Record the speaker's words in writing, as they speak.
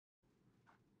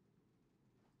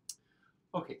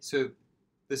Okay, so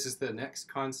this is the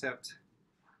next concept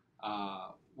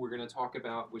we're going to talk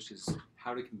about, which is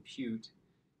how to compute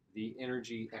the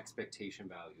energy expectation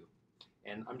value.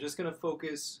 And I'm just going to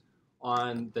focus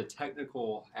on the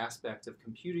technical aspect of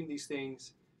computing these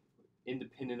things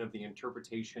independent of the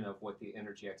interpretation of what the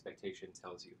energy expectation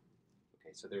tells you.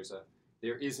 Okay, so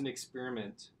there is an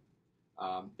experiment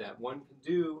that one can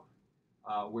do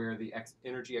where the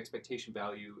energy expectation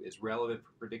value is relevant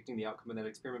for predicting the outcome of that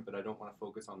experiment, but I don't want to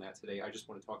focus on that today. I just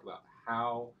want to talk about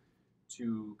how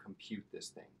to compute this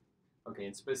thing. Okay,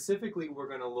 and specifically, we're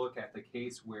going to look at the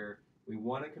case where we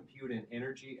want to compute an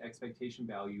energy expectation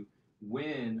value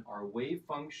when our wave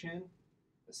function,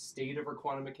 the state of our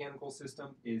quantum mechanical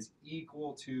system, is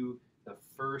equal to the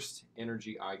first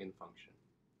energy eigenfunction.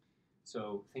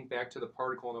 So think back to the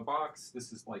particle in a box.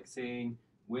 This is like saying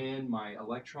when my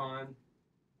electron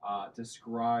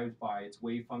described by its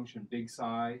wave function big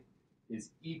psi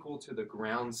is equal to the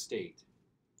ground state.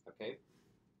 Okay?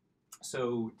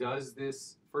 So does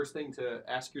this, first thing to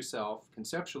ask yourself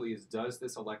conceptually is, does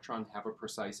this electron have a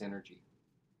precise energy?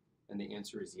 And the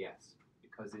answer is yes,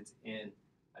 because it's in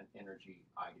an energy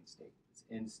eigenstate. It's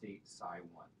in state psi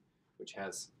 1, which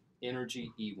has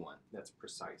energy E1. That's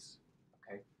precise.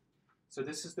 Okay? So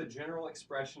this is the general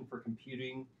expression for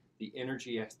computing the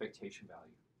energy expectation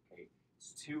value. Okay?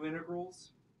 It's two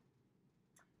integrals.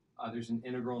 There's an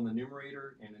integral in the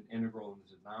numerator and an integral in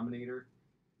the denominator.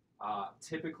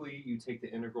 Typically, you take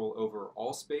the integral over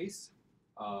all space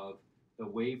of the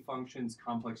wave function's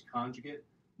complex conjugate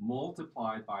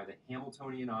multiplied by the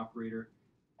Hamiltonian operator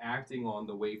acting on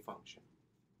the wave function.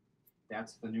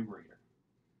 That's the numerator.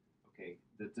 Okay,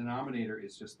 the denominator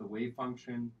is just the wave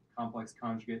function complex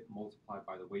conjugate multiplied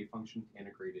by the wave function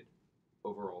integrated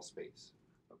over all space.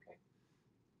 Okay.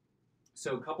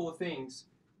 So a couple of things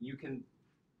you can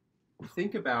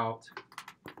think about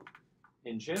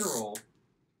in general,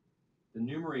 the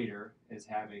numerator is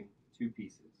having two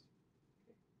pieces.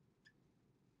 Okay.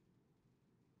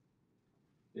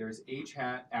 There's h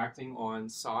hat acting on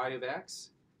psi of x.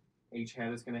 H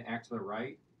hat is going to act to the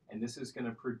right, and this is going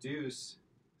to produce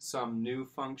some new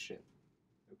function.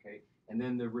 Okay, and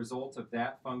then the result of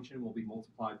that function will be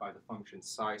multiplied by the function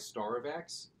psi star of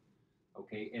x.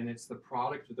 Okay, and it's the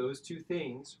product of those two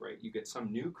things, right? You get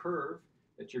some new curve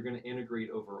that you're going to integrate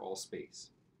over all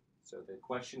space. So the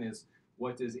question is,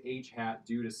 what does h hat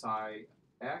do to psi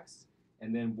x?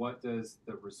 And then what does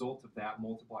the result of that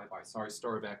multiplied by psi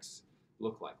star of x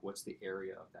look like? What's the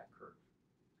area of that curve?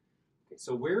 Okay,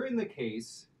 so we're in the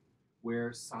case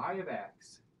where psi of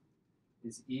x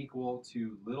is equal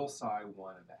to little psi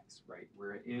 1 of x, right?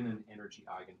 We're in an energy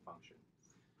eigenfunction.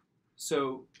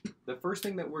 So the first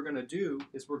thing that we're going to do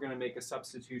is we're going to make a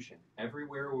substitution.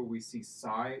 Everywhere where we see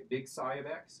psi, big psi of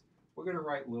x, we're going to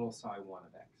write little psi 1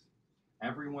 of x.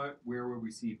 Everywhere where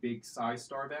we see big psi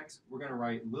star of x, we're going to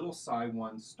write little psi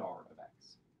 1 star of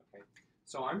x. Okay?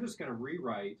 So I'm just going to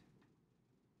rewrite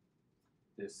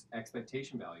this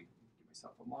expectation value. Give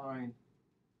myself a line,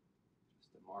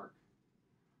 just to mark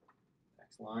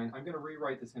next line. I'm going to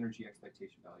rewrite this energy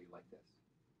expectation value like this.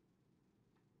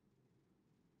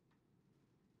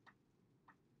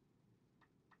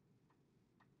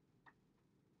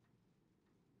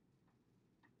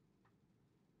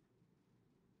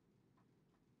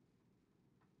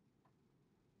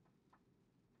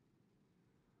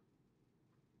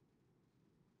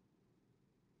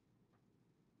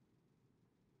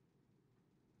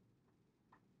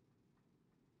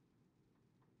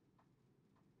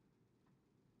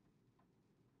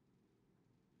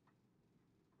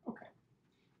 Okay.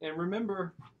 And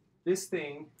remember, this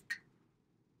thing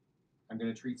I'm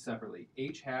going to treat separately.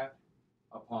 H hat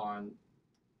upon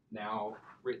now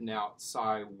written out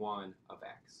psi 1 of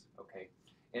x. Okay.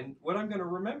 And what I'm going to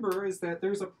remember is that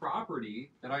there's a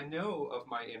property that I know of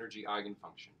my energy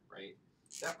eigenfunction, right?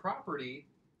 That property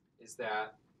is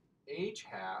that h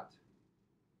hat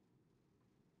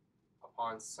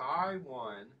upon psi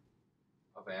 1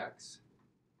 of x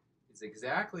is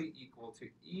exactly equal to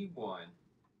E1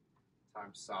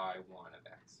 times psi 1 of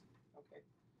x. Okay.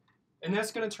 And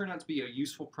that's going to turn out to be a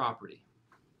useful property.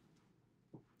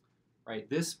 Right?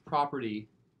 This property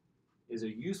is a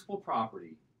useful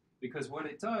property because what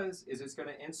it does is it's going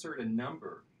to insert a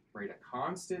number, right, a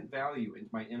constant value into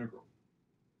my integral.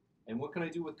 And what can I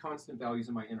do with constant values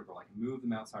in my integral? I can move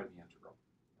them outside of the integral.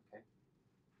 Okay?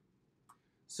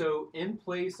 So in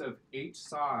place of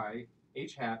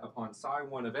h hat upon psi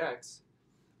 1 of x,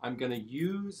 I'm going to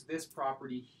use this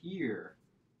property here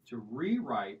to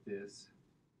rewrite this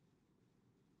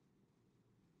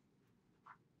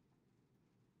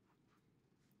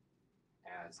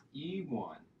as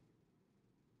E1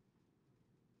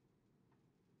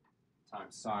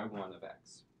 times psi 1 of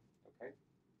x. Okay?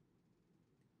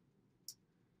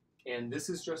 And this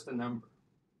is just a number,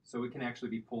 so it can actually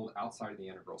be pulled outside of the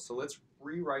integral. So let's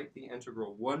rewrite the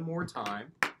integral one more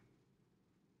time.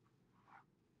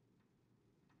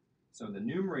 So the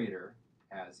numerator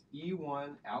has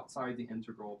e1 outside the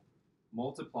integral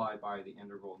multiplied by the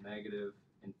integral negative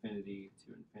infinity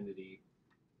to infinity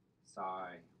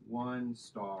psi 1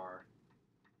 star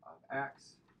of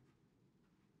x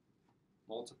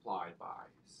multiplied by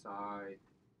psi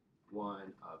 1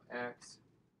 of x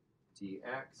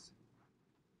dx,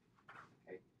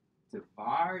 okay,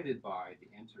 divided by the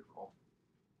integral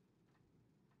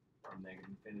from negative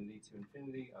infinity to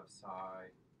infinity of psi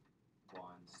 1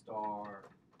 star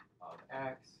of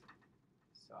x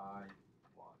psi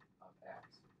 1 of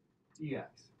x dx.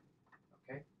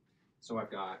 Okay? So I've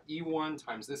got e1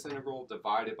 times this integral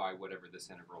divided by whatever this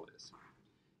integral is.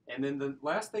 And then the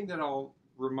last thing that I'll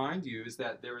remind you is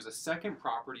that there is a second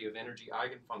property of energy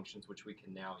eigenfunctions which we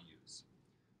can now use.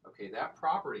 Okay, that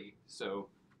property, so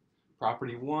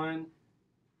property 1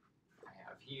 I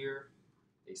have here,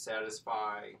 they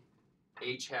satisfy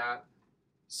h hat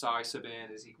psi sub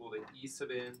n is equal to e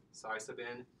sub n psi sub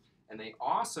n, and they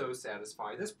also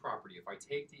satisfy this property. If I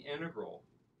take the integral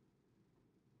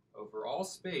over all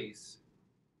space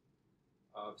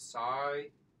of psi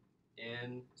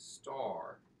n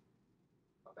star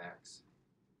of x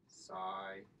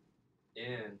psi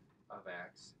n of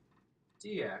x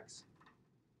dx,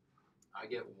 I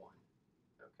get 1,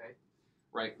 okay?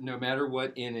 Right, no matter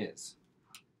what n is.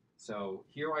 So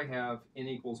here I have n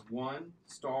equals 1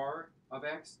 star of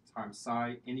x times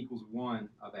psi n equals 1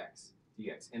 of x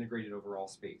dx, integrated over all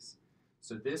space.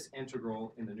 So this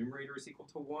integral in the numerator is equal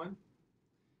to 1,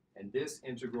 and this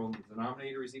integral in the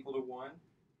denominator is equal to 1,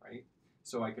 right?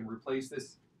 So I can replace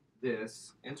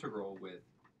this integral with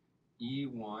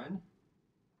e1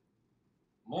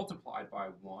 multiplied by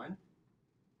 1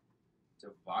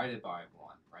 divided by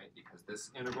 1, right? Because this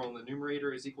integral in the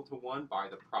numerator is equal to 1 by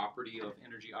the property of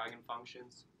energy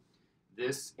eigenfunctions.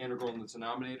 This integral in the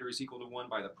denominator is equal to 1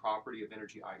 by the property of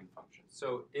energy eigenfunctions.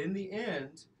 So in the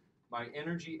end, my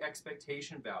energy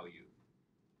expectation value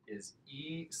is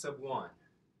E sub 1.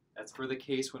 That's for the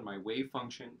case when my wave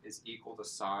function is equal to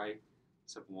psi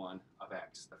sub 1 of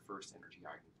x, the first energy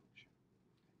eigenfunction.